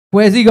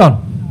Where's he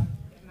gone?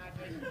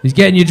 He's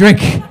getting you a drink.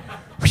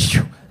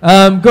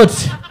 Good.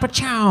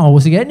 Pachow.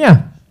 What's he getting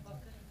you?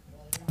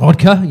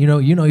 Vodka.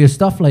 You know your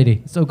stuff,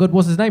 lady. So good.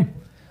 What's his name?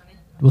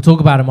 We'll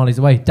talk about him while he's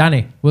away.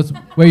 Danny. Where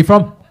are you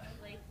from?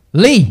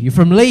 Leigh. You're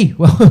from Leigh.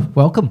 Well,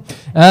 welcome.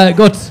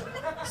 Good.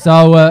 So,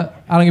 how long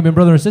have you been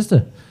brother and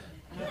sister?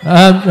 No,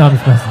 I'm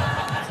just messing.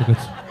 It's a good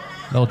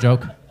little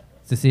joke.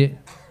 To see it.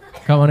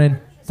 Come on in.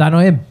 Is that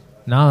not him?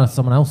 No, that's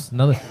someone else.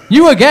 Another.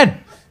 You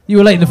again. You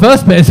were late in the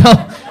first bit as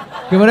well.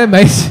 Come on in,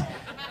 mate.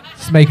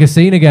 Just make a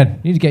scene again.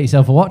 You need to get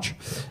yourself a watch.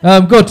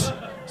 Good.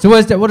 So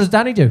what does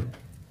Danny do?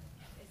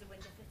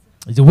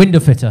 He's a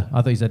window fitter.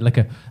 I thought you said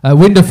liquor.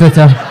 Window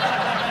fitter.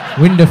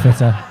 Window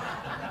fitter.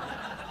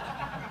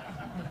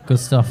 Good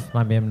stuff.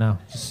 Might be him now.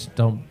 Just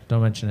don't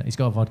mention it. He's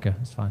got a vodka.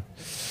 It's fine.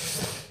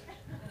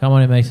 Come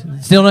on in, mate.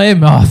 Still not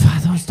him. Oh, I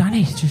thought it was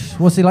Danny. Just,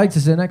 what's he like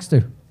to sit next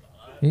to?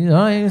 He's all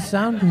right.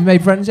 Sound. Have you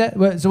made friends yet?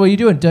 So what are you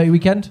doing? Dirty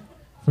weekend?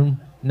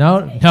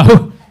 No. How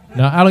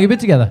long have you been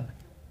together?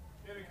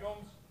 Here it comes.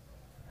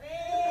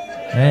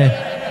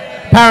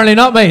 Yeah. Apparently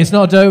not, mate. It's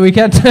not a dirty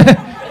weekend.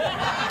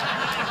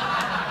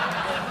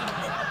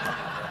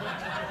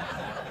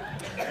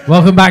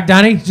 Welcome back,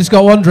 Danny. Just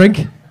got one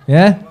drink.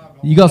 Yeah?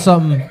 You got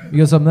something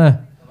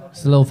there.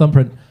 Just a little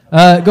thumbprint.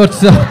 Good.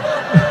 So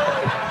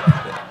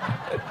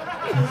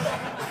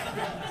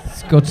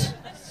it's good.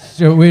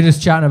 So we're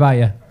just chatting about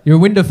you. You're a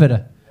window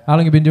fitter. How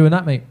long have you been doing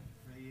that, mate?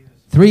 3 years.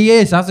 3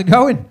 years. How's it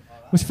going?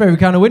 What's your favourite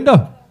kind of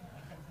window?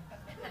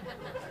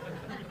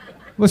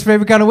 What's your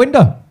favourite kind of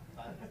window?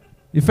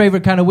 Your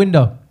favourite kind of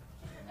window?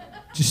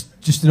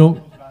 Just an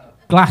old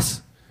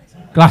glass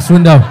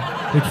window.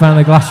 Big fan of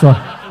the glass one.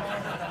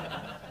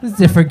 There's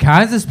different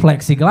kinds. There's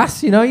plexiglass,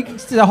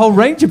 there's a whole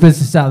range of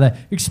business out there.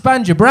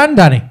 Expand your brand,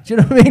 Danny. Do you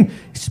know what I mean?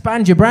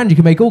 Expand your brand. You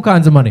can make all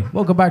kinds of money.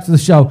 Welcome back to the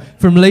show.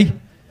 From Leigh.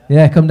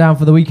 Yeah, come down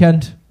for the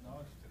weekend.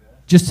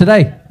 Just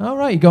today. All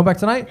right, you going back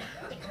tonight?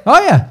 Oh,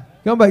 yeah.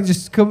 Going back,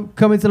 just come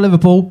into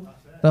Liverpool,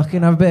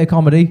 fucking have a bit of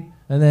comedy,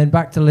 and then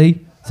back to Leigh,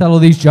 tell all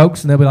these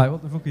jokes, and they'll be like,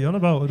 what the fuck are you on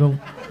about? I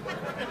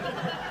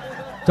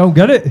don't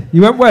get it.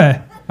 You went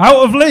where? Out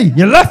of Leigh.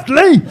 You left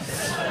Leigh.